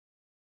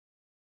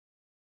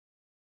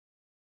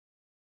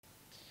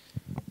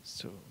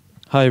So,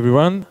 hi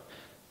everyone.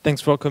 Thanks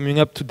for coming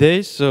up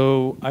today.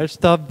 So I'll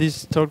start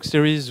this talk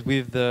series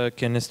with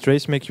Can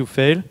Strace Make You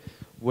Fail,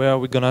 where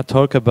we're gonna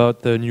talk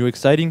about the new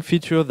exciting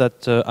feature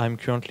that I'm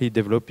currently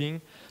developing,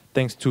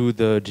 thanks to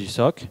the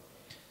GSoC.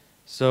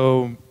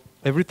 So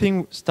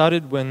everything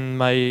started when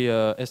my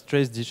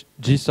Strace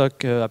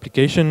GSoC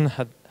application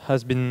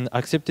has been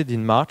accepted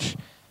in March.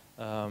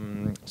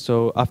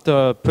 So after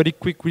a pretty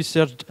quick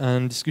research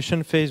and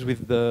discussion phase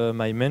with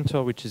my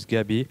mentor, which is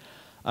Gabi,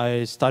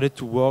 I started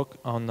to work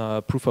on a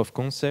proof of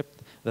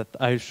concept that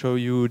I'll show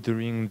you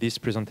during this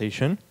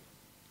presentation.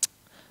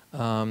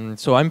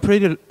 So I'm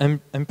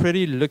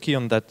pretty lucky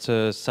on that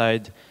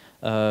side,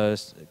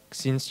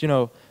 since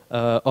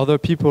other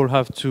people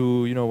have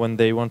to when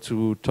they want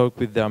to talk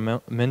with their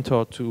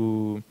mentor,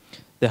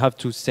 they have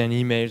to send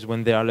emails.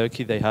 When they are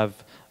lucky, they have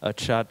a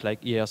chat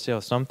like ERC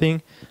or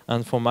something.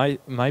 And for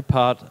my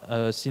part,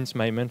 since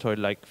my mentor is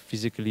like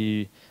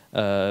physically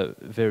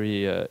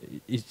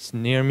it's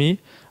near me,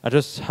 I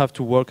just have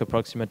to walk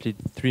approximately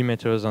 3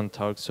 meters and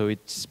talk, so it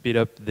speed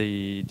up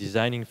the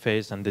designing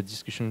phase and the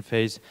discussion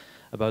phase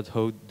about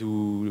how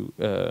do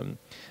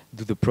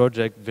the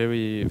project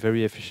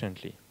very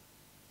efficiently.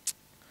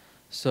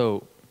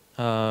 So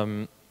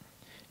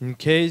in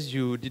case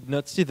you did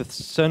not see the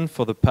sun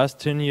for the past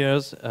 10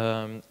 years,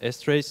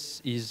 Strace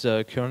is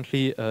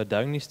currently a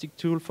diagnostic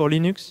tool for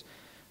Linux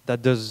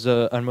that does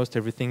almost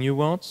everything you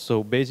want.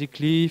 So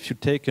basically, if you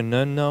take an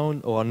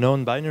unknown or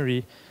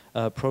non-binary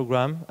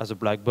program as a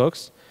black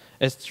box,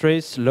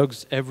 Strace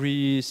logs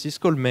every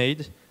syscall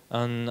made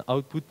and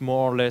output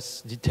more or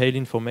less detailed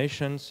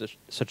information,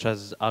 such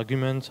as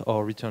argument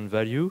or return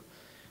value.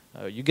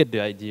 You get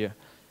the idea.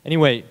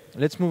 Anyway,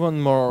 let's move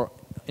on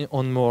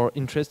more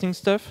interesting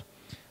stuff.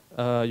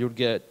 You'll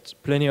get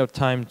plenty of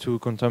time to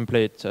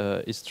contemplate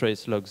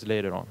Strace logs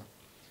later on.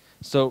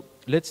 So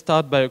let's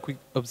start by a quick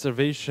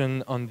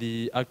observation on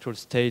the actual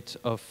state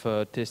of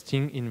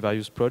testing in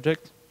various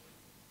projects.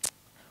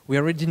 We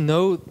already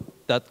know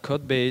that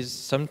code bases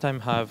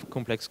sometimes have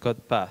complex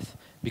code paths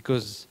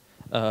because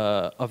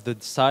of the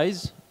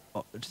size,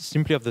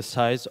 simply of the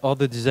size, or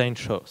the design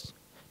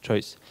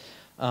choice.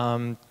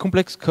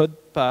 Complex code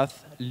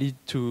paths lead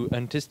to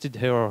untested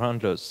error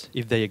handlers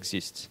if they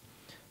exist.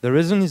 The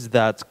reason is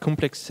that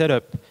complex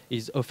setup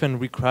is often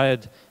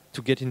required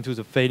to get into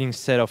the failing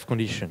set of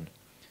conditions.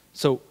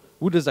 So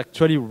who does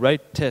actually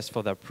write tests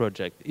for that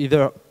project,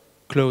 either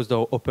closed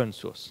or open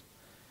source?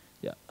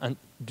 Yeah, and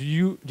do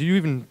you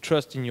even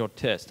trust in your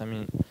test? I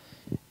mean,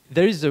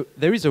 there is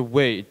a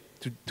way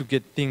to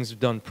get things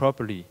done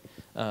properly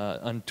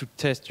and to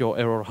test your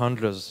error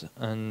handlers,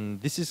 and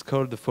this is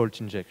called the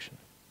fault injection.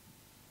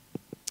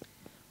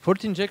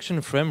 Fault injection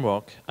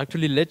framework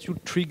actually lets you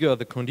trigger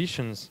the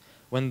conditions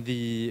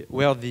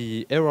where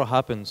the error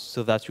happens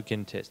so that you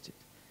can test it.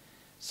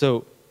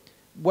 So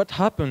what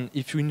happens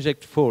if you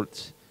inject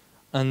fault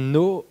and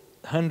no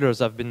handlers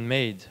have been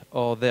made,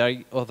 or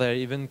they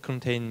even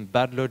contain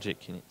bad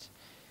logic in it?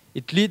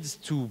 It leads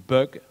to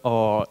bug,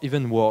 or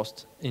even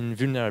worse, in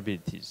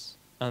vulnerabilities.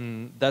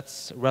 And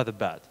that's rather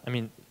bad. I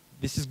mean,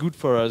 this is good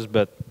for us,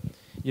 but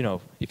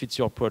if it's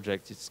your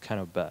project, it's kind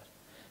of bad.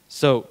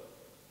 So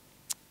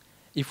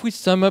if we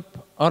sum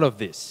up all of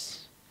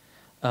this,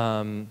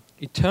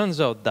 it turns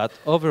out that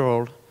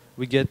overall,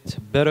 we get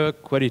better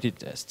quality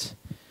tests.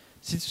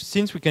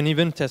 Since we can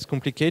even test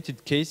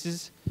complicated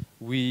cases,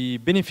 we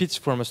benefit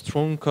from a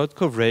strong code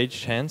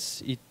coverage,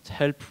 hence it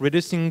helps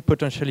reducing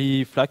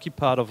potentially flaky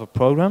part of a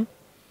program.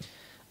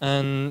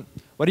 And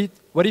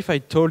what if I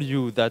told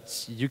you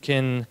that you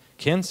can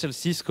cancel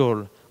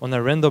syscall on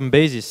a random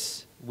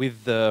basis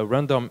with the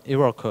random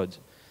error code?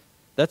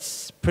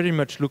 That's pretty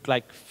much look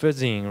like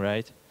fuzzing,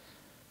 right?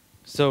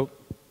 So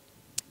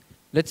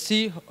let's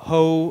see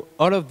how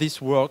all of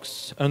this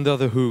works under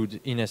the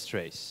hood in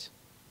Strace.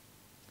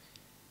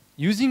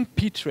 Using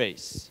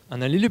ptrace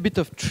and a little bit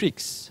of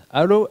tricks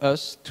allow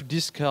us to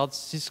discard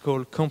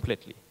syscall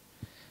completely.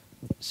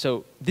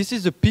 So this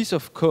is a piece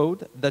of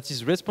code that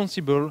is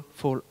responsible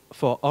for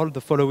all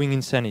the following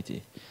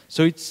insanity.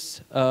 So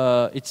it's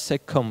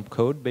seccomp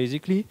code,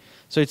 basically.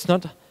 So it's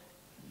not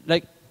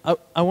like,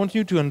 I want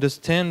you to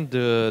understand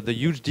the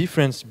huge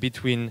difference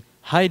between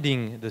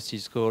hiding the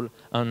syscall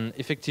and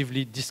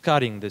effectively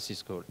discarding the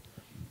syscall.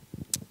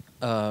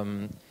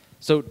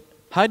 So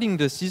hiding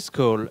the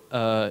syscall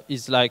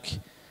is like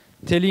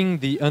telling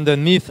the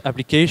underneath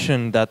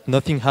application that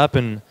nothing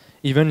happened,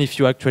 even if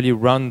you actually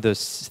run the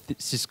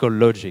syscall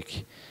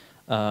logic.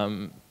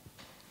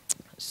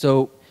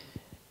 So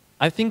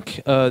I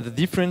think the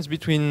difference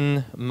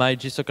between my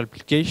GSoC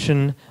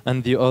application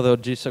and the other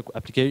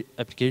GSoC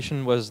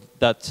application was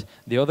that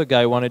the other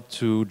guy wanted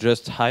to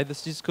just hide the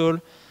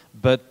syscall,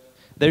 but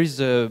there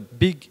is a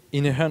big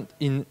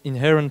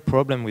inherent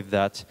problem with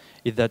that,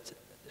 is that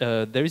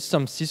there is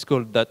some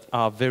syscall that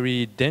are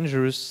very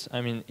dangerous,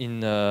 I mean,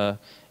 in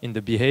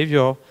the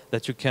behavior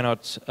that you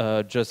cannot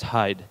just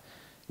hide.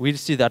 We'll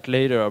see that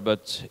later,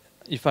 but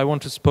if I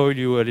want to spoil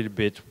you a little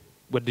bit,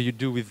 what do you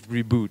do with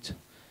reboot?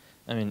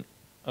 I mean,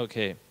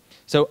 okay.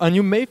 So, and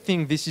you may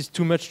think this is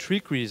too much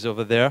trickeries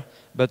over there,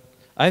 but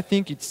I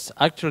think it's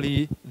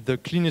actually the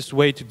cleanest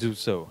way to do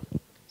so.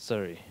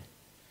 Sorry.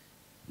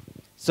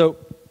 So,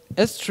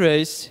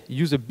 Strace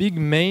use a big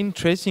main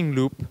tracing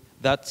loop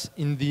that,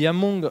 in the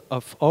among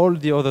of all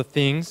the other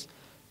things,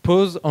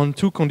 pose on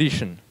two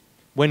conditions: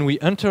 when we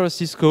enter a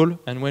syscall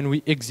and when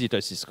we exit a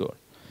syscall.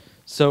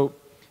 So,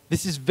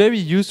 this is very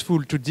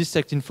useful to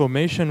dissect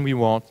information we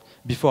want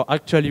before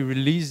actually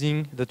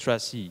releasing the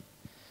tracee.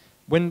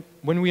 When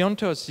we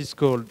enter a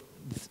syscall,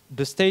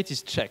 the state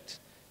is checked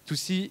to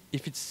see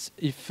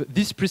if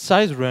this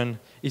precise run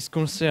is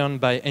concerned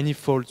by any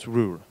fault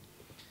rule.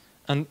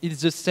 And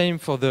it's the same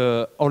for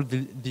all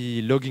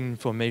the logging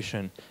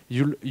information.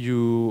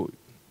 You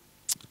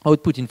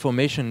output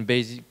information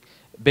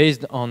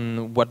based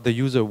on what the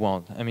user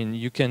wants. I mean,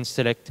 you can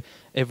select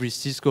every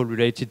syscall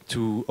related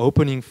to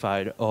opening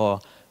file or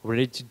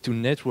related to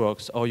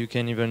networks, or you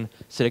can even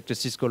select a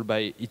syscall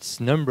by its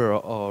number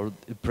or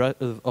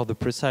the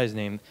precise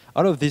name.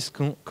 All of this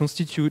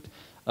constitute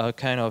a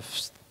kind of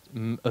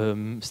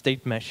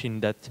state machine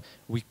that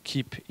we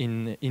keep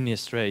in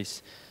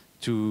Strace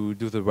to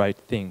do the right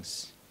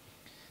things.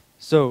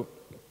 So,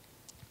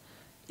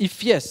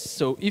 if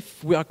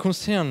we are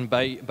concerned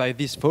by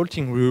this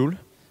faulting rule,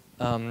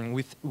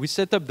 we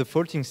set up the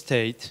faulting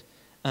state,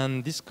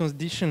 and this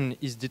condition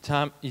is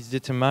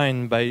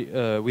determined by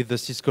with the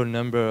syscall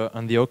number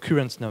and the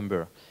occurrence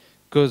number,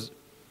 because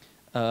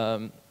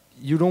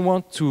you don't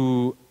want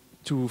to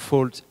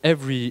fault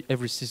every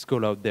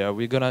syscall out there.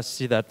 We're gonna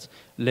see that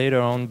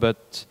later on,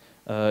 but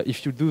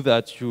if you do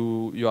that,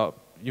 you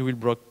will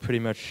break pretty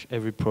much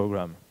every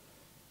program.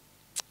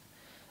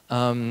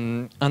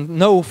 And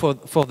now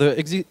for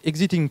the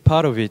exiting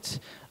part of it,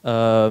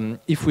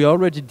 if we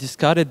already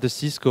discarded the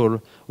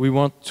syscall, we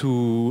want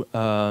to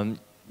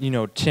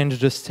change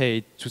the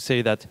state to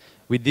say that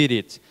we did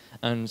it,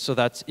 and so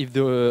that if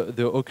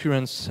the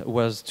occurrence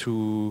was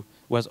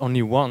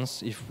only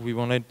once, if we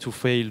wanted to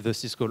fail the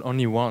syscall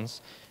only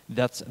once,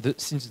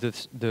 since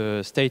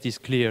the state is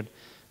cleared,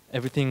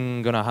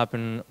 everything gonna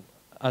happen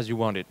as you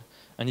want it.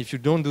 And if you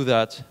don't do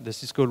that, the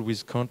syscall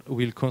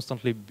will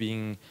constantly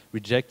being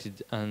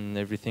rejected and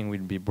everything will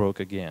be broke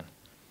again.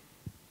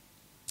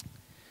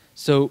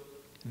 So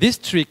this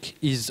trick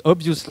is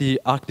obviously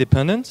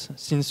arc-dependent,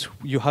 since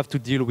you have to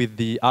deal with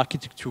the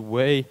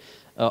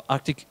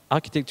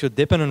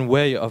architecture-dependent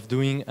way of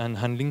doing and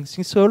handling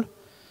syscall.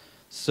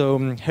 So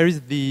here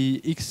is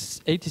the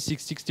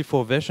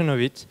x86-64 version of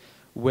it,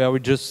 where we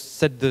just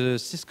set the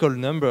syscall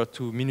number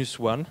to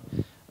 -1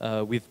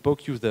 with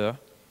both user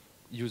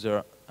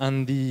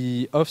and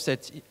the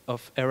offset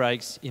of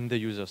RX in the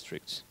user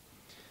strict.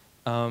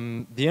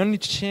 The only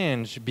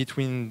change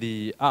between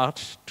the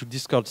arch to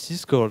discard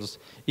syscalls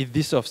is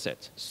this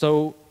offset.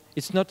 So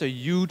it's not a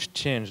huge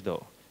change,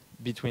 though,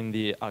 between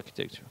the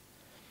architecture.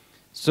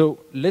 So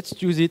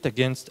let's use it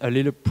against a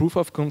little proof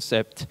of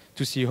concept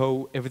to see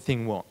how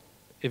everything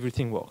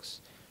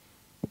works.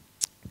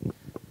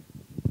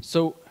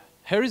 So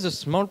here is a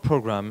small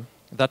program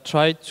that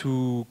tried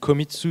to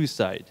commit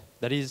suicide,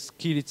 that is,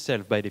 kill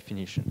itself by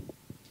definition.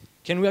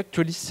 Can we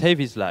actually save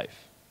his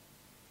life?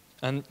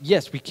 And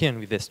yes, we can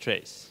with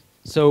Strace.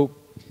 So,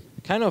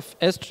 kind of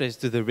Strace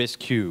to the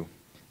rescue.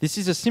 This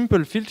is a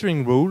simple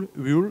filtering rule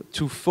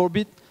to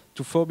forbid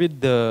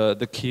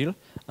the kill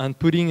and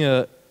putting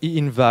a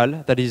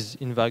inval, that is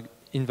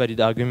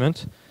invalid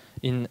argument,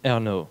 in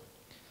no.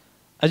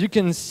 As you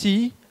can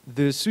see,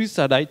 the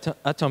suicide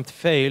attempt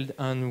failed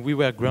and we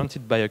were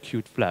granted by a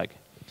queued flag.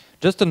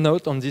 Just a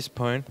note on this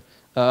point.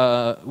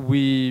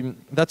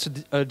 That's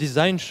a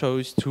design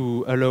choice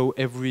to allow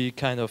every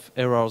kind of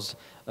errors.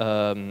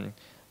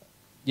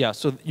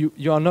 So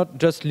you are not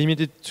just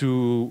limited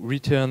to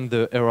return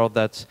the error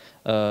that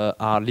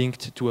are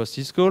linked to a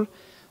syscall.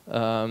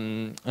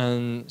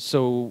 And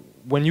so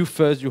when you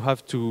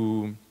have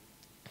to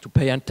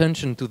pay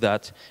attention to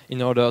that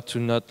in order to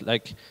not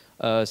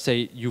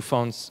say you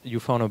found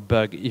a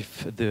bug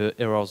if the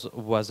errors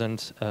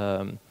wasn't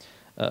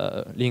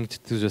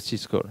linked to the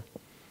syscall.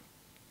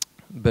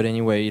 But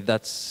anyway,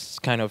 that's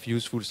kind of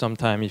useful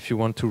sometimes if you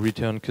want to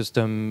return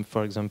custom,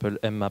 for example,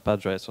 mmap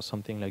address or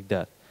something like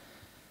that.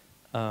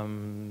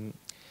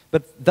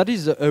 But that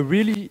is a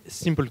really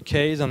simple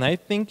case, and I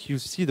think you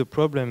see the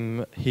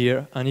problem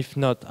here. And if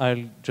not,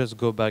 I'll just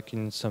go back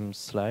in some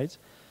slides.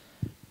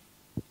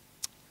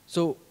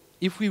 So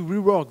if we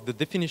rework the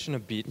definition a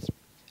bit,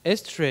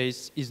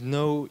 Strace is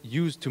now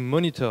used to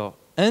monitor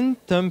and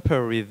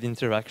tamper with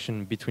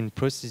interaction between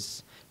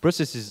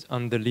processes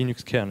on the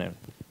Linux kernel,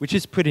 which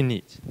is pretty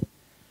neat.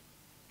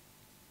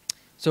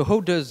 So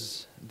how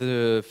does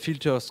the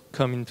filters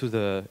come into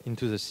the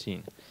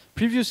scene?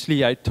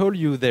 Previously, I told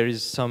you there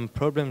is some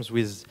problems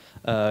with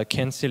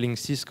canceling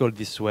syscall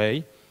this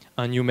way,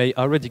 and you may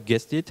already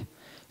guessed it.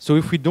 So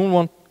if we don't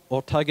want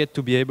our target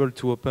to be able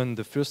to open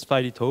the first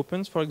file it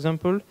opens, for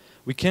example,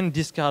 we can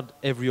discard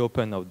every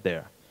open out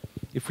there.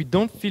 If we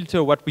don't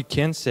filter what we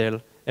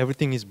cancel,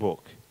 everything is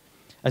broke.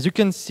 As you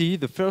can see,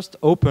 the first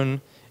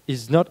open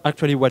is not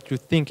actually what you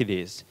think it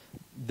is.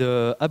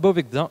 the above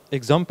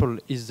example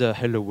is a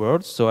hello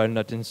world, so I'll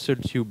not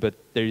insult you, but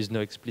there is no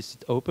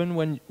explicit open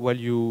while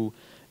you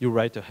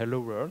write a hello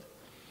world.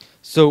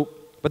 So,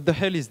 but the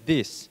hell is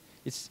this?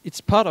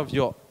 It's part of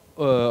your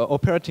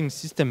operating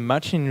system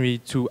machinery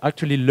to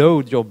actually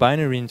load your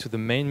binary into the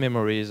main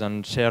memories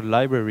and shared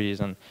libraries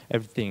and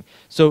everything.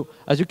 So,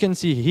 as you can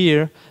see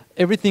here,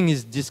 everything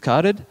is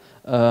discarded,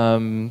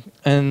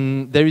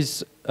 and there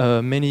is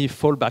many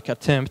fallback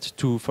attempts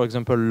to, for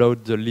example,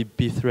 load the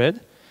libp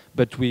thread,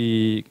 but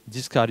we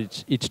discard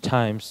it each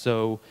time,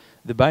 so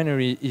the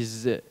binary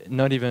is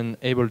not even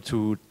able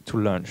to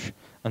launch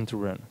and to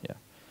run. Yeah.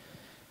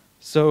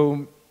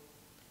 So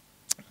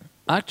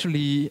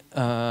actually,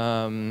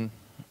 so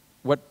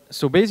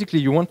basically,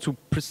 you want to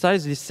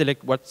precisely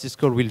select what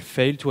syscall will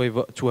fail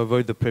to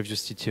avoid the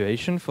previous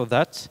situation. For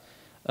that,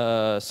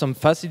 some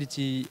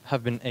facility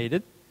have been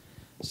added.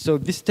 So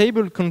this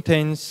table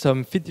contains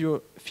some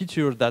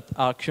features that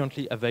are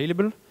currently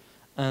available,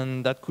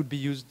 and that could be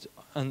used,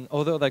 and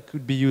other that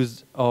could be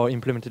used or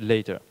implemented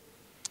later.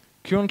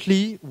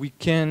 Currently, we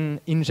can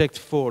inject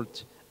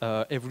fault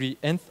every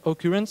nth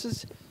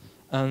occurrences,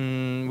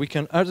 and we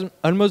can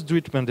almost do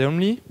it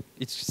randomly.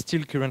 It's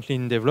still currently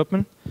in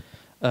development.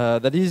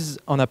 That is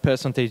on a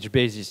percentage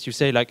basis. You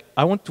say, like,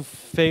 I want to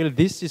fail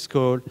this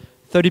syscall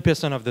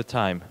 30% of the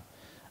time.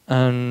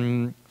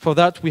 And for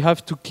that, we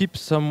have to keep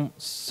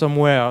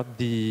somewhere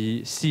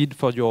the seed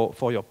for your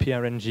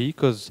PRNG,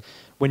 because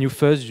when you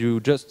fuzz, you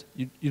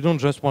don't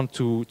just want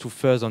to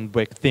fuzz and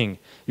break thing.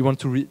 You want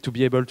to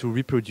be able to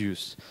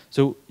reproduce.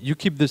 So you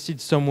keep the seed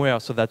somewhere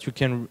so that you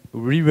can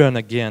rerun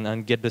again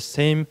and get the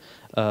same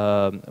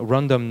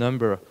random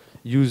number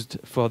used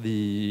for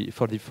the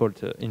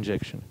fault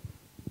injection.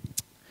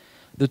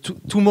 The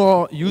two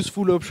more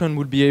useful options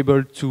would be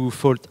able to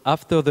fault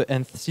after the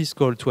nth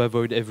syscall to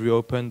avoid every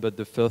open but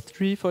the first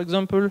three, for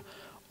example,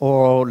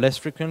 or less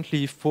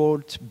frequently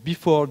fault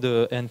before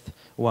the nth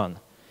one.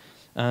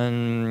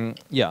 And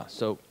yeah,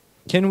 so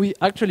can we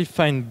actually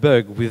find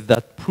bug with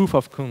that proof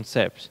of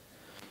concept?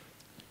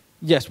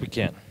 Yes, we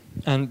can.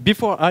 And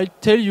before I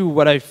tell you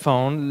what I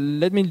found,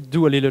 let me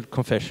do a little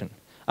confession.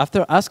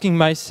 After asking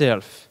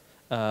myself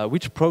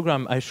which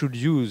program I should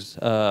use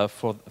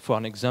for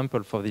an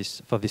example for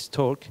this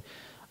talk,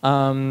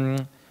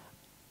 I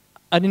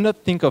did not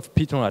think of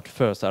Python at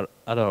first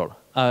at all.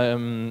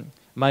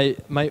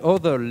 My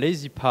other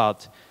lazy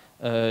part,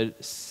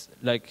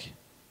 like,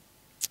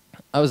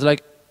 I was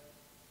like,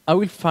 I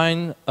will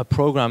find a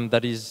program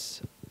that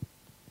is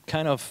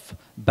kind of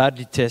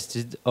badly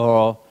tested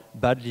or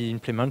badly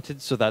implemented,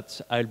 so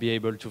that I'll be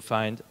able to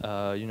find,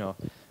 you know,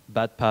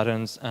 bad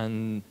patterns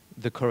and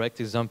the correct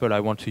example I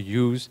want to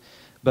use.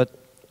 But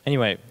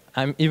anyway,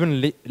 I'm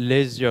even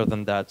lazier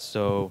than that,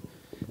 so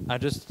I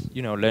just,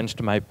 you know,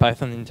 launched my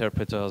Python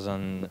interpreters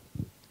and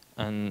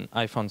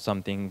I found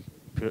something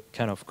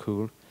kind of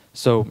cool.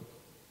 So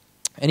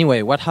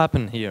anyway, what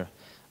happened here?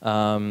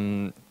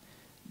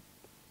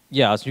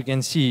 Yeah, as you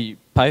can see,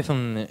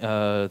 Python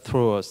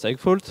throw a seg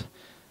fault,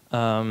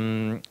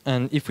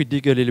 and if we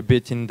dig a little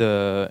bit in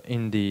the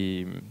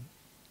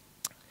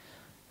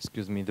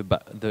excuse me,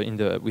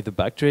 with the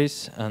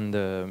backtrace and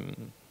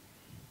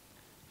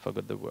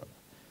forgot the word.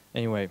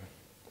 Anyway,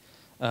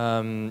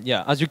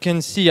 yeah, as you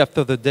can see,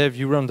 after the dev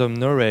urandom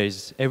no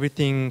raise,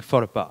 everything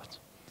fall apart.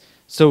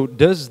 So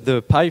does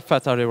the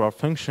PyFatalError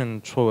function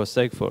throw a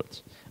seg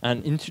fault?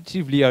 And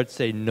intuitively, I'd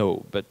say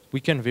no, but we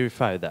can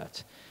verify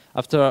that.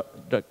 After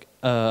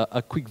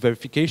a quick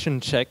verification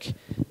check,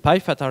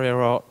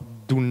 PyFatalError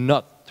do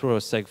not throw a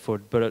seg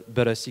fault,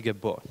 but a SIG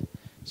abort.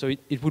 So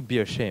it would be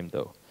a shame,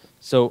 though.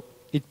 So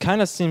it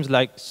kind of seems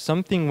like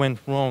something went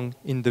wrong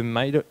in the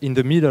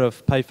middle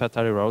of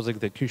PyFatalError's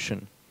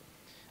execution.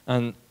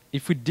 And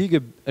if we dig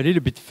a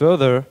little bit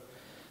further,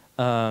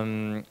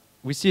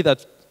 we see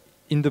that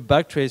in the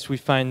backtrace we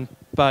find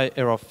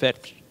PyError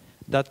fetch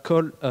that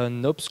call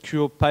an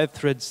obscure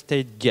PyThread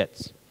state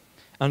get.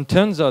 And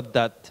turns out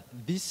that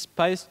this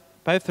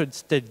PyThread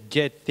state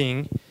get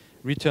thing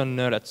return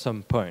null at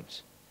some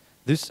point.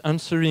 This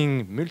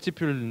answering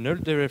multiple null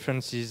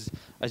dereferences,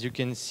 as you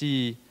can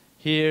see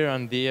here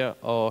and there,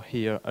 or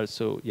here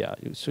also. Yeah,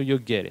 so you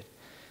get it.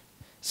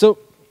 So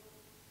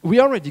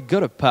we already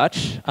got a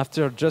patch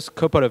after just a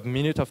couple of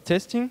minutes of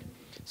testing.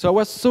 So I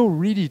was so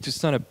ready to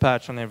send a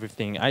patch on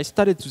everything. I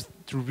started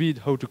to read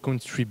how to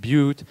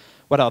contribute,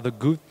 what are the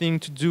good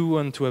things to do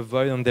and to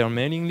avoid on their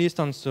mailing list,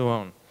 and so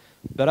on.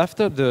 But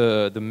after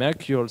the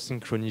Mercurial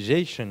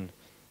synchronization,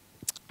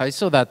 I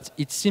saw that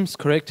it seems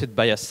corrected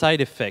by a side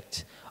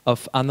effect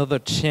of another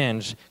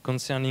change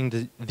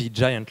concerning the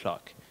giant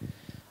lock.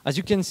 As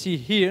you can see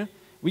here,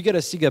 we get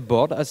a SIG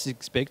abort as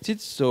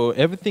expected, so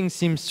everything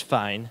seems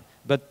fine,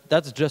 but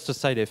that's just a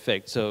side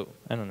effect, so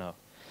I don't know.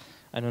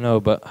 I don't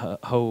know, but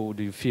how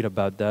do you feel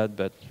about that?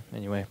 But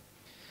anyway.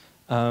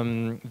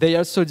 They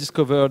also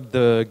discovered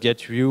the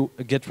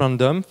get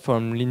random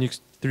from Linux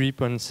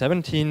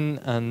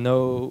 3.17, and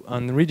now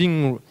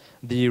reading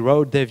the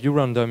raw dev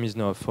urandom is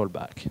now a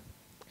fallback.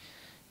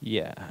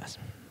 Yeah.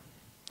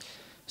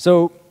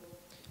 So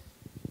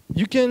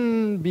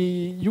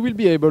You will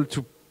be able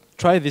to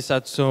try this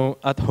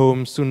at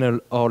home sooner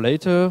or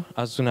later,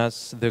 as soon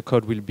as the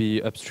code will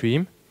be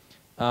upstream.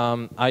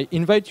 I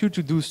invite you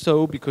to do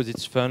so because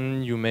it's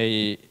fun.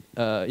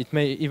 It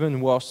may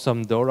even worth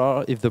some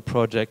dollar if the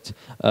project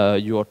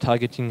you are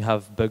targeting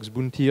have bugs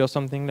bounty or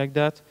something like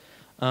that,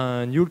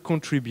 and you'll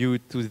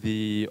contribute to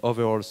the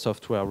overall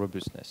software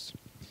robustness.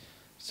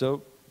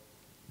 So,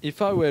 if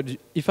I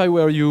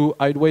were you,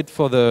 I'd wait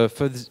for the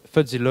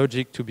fuzzy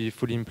logic to be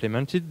fully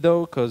implemented,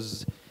 though,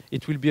 because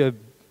it will be a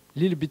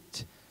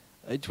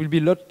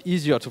lot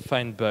easier to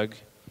find bug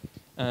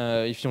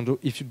if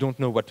you don't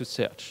know what to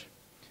search.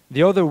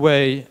 The other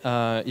way,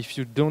 if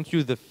you don't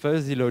use the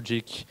fuzzy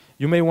logic,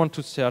 you may want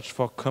to search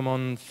for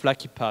common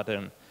flaky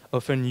pattern,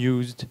 often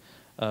used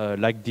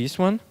like this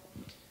one.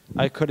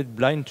 I call it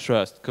blind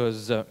trust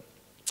because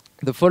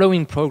the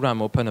following program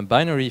open a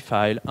binary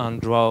file and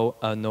draw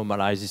a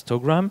normalized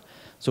histogram.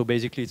 So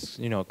basically, it's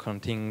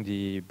counting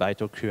the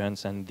byte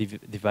occurrence and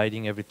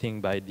dividing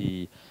everything by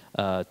the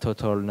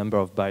total number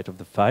of bytes of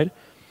the file.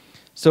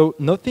 So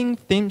nothing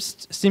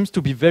seems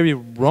to be very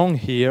wrong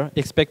here,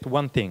 except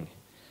one thing.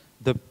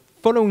 The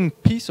following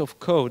piece of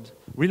code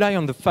rely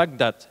on the fact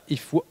that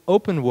if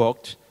open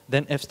worked,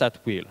 then fstat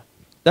will.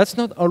 That's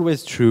not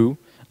always true,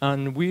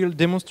 and we'll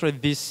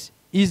demonstrate this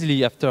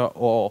easily after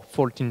our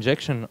fault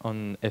injection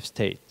on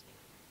fstate.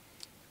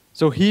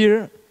 So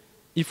here,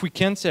 if we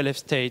cancel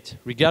fstate,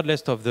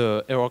 regardless of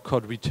the error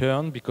code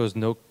return, because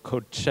no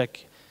code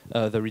check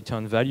the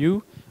return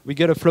value, we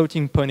get a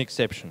floating point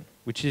exception,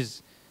 which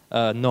is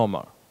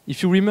normal.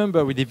 If you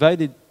remember, we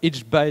divided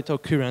each byte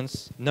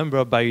occurrence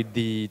number by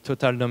the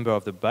total number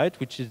of the byte,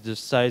 which is the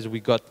size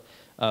we got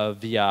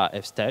via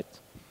fstat.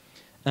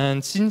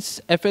 And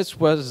since fs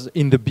was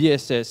in the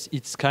BSS,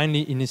 it's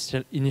kindly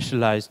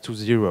initialized to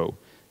 0.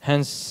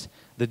 Hence,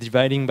 the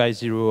dividing by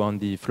 0 on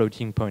the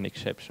floating point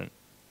exception.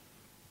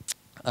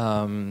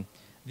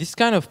 This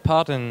kind of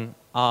pattern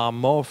are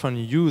more often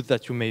used than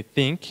you may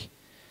think.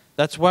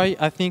 That's why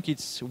I think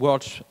it's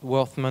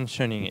worth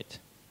mentioning it.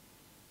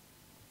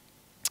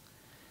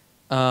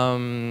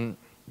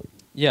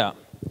 Yeah,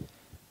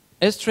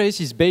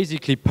 Strace is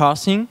basically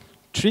parsing,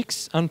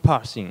 tricks, and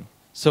parsing.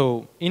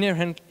 So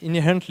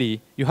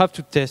inherently, you have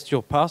to test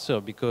your parser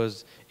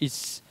because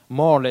it's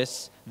more or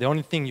less the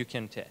only thing you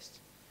can test.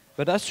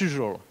 But as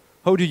usual,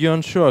 how do you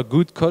ensure a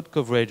good code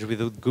coverage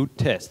without good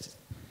tests?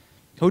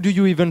 How do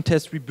you even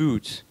test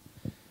reboot?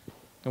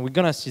 And we're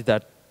gonna see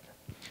that.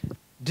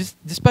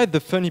 Despite the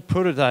funny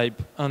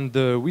prototype and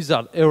the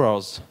wizard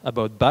errors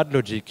about bad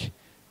logic,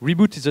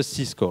 reboot is a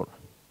syscall.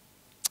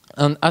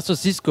 And as a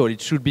syscall,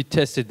 it should be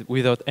tested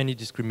without any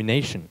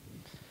discrimination.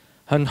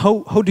 And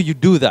how do you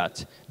do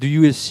that? Do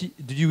you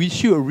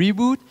issue a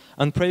reboot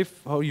and pray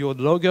for your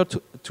logger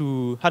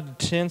to have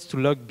the chance to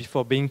log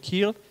before being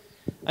killed?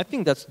 I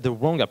think that's the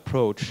wrong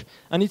approach.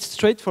 And it's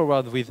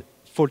straightforward with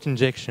fault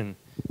injection.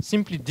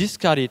 Simply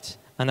discard it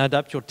and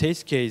adapt your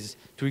test case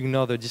to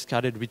ignore the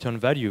discarded return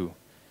value.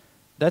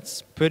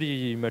 That's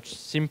pretty much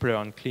simpler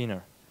and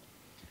cleaner.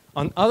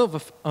 On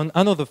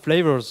other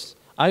flavors,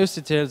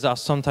 IOCTLs are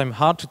sometimes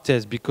hard to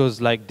test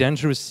because, like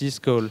dangerous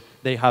syscall,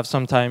 they have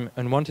sometimes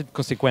unwanted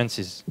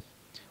consequences.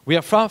 We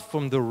are far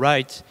from the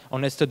right or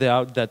nested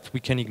out that we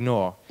can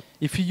ignore.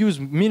 If you use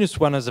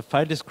 -1 as a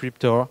file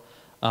descriptor,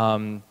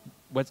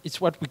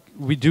 it's what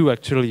we do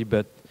actually,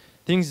 but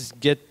things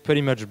get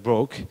pretty much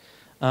broke.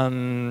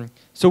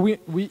 So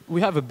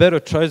we have a better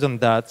choice on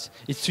that.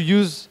 It's to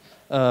use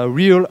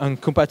real and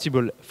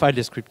compatible file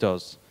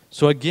descriptors.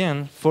 So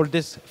again,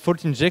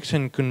 fault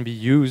injection can be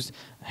used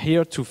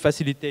here to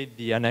facilitate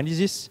the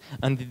analysis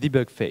and the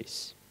debug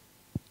phase.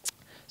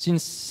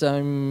 Since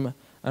I'm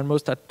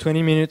almost at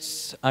 20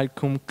 minutes, I'll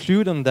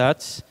conclude on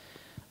that.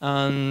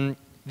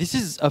 This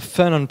is a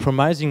fun and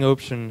promising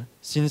option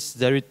since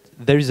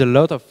there is a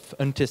lot of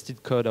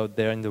untested code out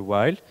there in the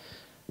wild.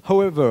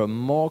 However,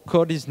 more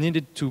code is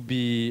needed to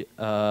be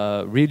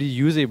really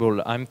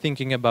usable. I'm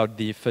thinking about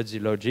the fuzzy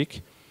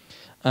logic.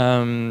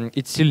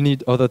 It still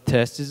needs other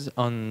tests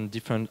on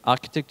different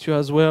architecture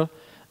as well,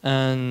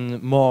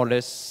 and more or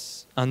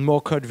less, and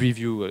more code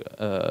review,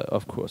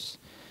 of course,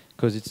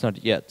 because it's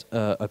not yet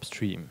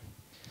upstream.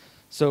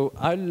 So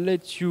I'll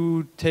let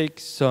you take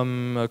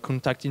some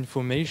contact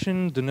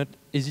information. Do not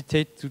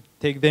hesitate to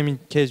take them in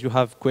case you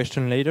have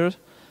questions later.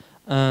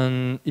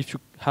 And if you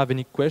have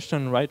any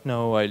question right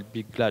now, I'll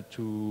be glad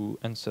to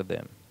answer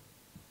them.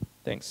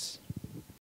 Thanks.